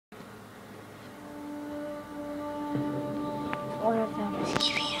one of them is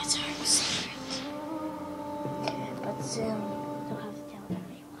keeping a dark secret. But soon, they'll have to tell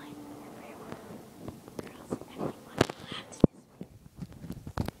everyone. Or else everyone will have to disappear.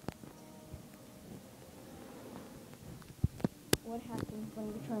 What happens when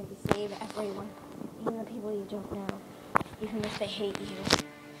you're trying to save everyone? Even the people you don't know. Even if they hate you.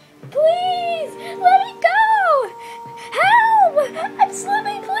 Please! Let me go! Help! I'm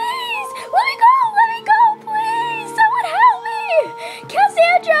slipping, please! Let me go! Let me go, please! Someone help me!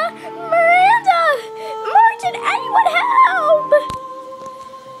 Cassandra! Miranda! Martin! Anyone help!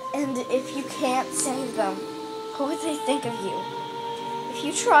 And if you can't save them, what would they think of you? If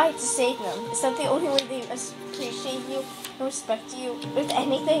you tried to save them, is that the only way they appreciate you and respect you with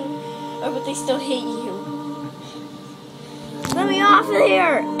anything? Or would they still hate you? Let me off of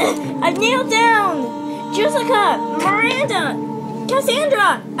here! I've kneeled down! Jessica! Miranda!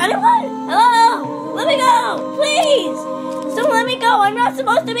 Cassandra! Anyone? Hello! Let me go! Please! Don't let me go! I'm not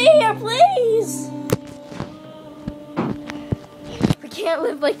supposed to be here! Please! We can't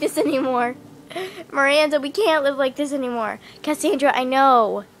live like this anymore. Miranda, we can't live like this anymore. Cassandra, I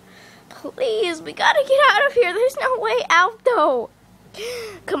know. Please, we gotta get out of here. There's no way out, though.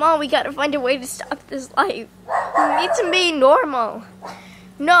 Come on, we gotta find a way to stop this life. We need to be normal.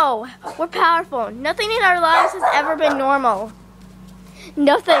 No, we're powerful. Nothing in our lives has ever been normal.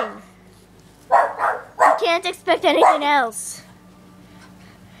 Nothing. We can't expect anything else.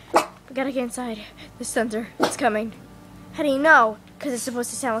 We gotta get inside. The thunder, it's coming. How do you know? Because it's supposed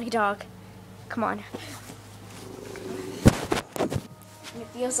to sound like a dog. Come on. It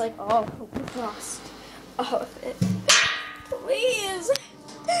feels like all hope is lost. All of it. Please.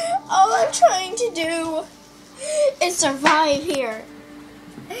 All I'm trying to do is survive here.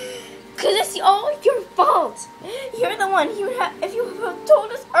 Because it's all your fault. You're the one. If you had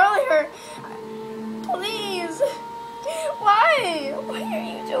told us earlier. Please. Why? Why are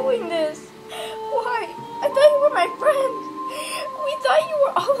you doing this? Why? I thought you were my friend. We thought you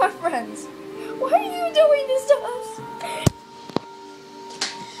were all our friends. Why are you doing this to us?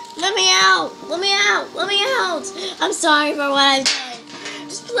 Let me out! Let me out! Let me out! I'm sorry for what I've done.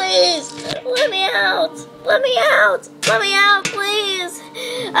 Just please, let me out! Let me out! Let me out, please!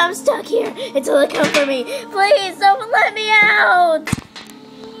 I'm stuck here until they come for me. Please, someone let me out!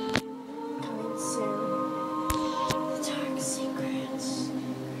 Coming soon. The dark secrets.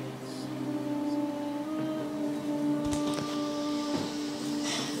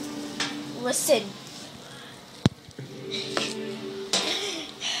 Listen.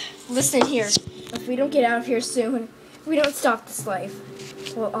 Listen here. If we don't get out of here soon, if we don't stop this life,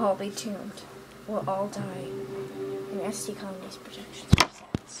 we'll all be doomed. We'll all die. And SD Comedies Productions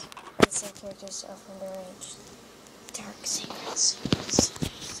presents the Secret Yourself in the Range. Dark Secrets.